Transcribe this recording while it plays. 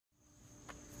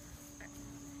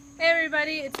Hey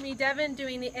everybody, it's me Devin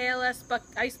doing the ALS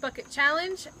Ice Bucket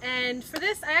Challenge, and for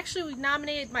this I actually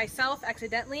nominated myself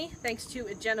accidentally thanks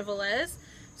to Jenna Velez.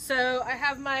 So I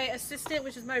have my assistant,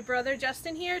 which is my brother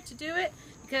Justin, here to do it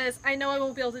because I know I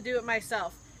won't be able to do it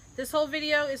myself. This whole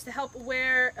video is to help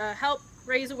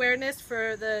raise awareness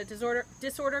for the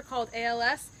disorder called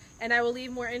ALS, and I will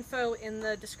leave more info in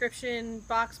the description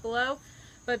box below.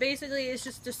 But basically it's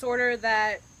just a disorder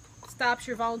that stops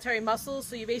your voluntary muscles,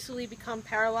 so you basically become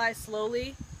paralyzed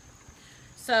slowly.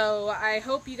 So I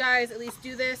hope you guys at least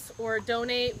do this or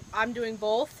donate. I'm doing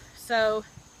both. So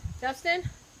Justin,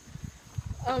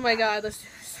 oh my god, let's do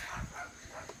this.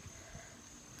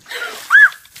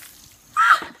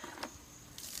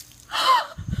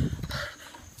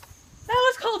 That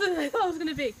was colder than I thought it was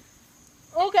gonna be.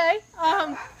 Okay,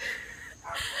 I'm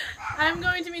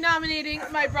going to be nominating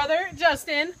my brother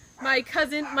Justin, my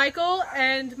cousin Michael,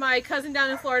 and my cousin down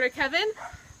in Florida, Kevin.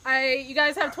 You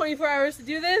guys have 24 hours to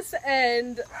do this,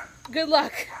 and good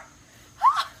luck.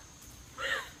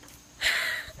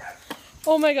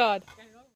 Oh my god.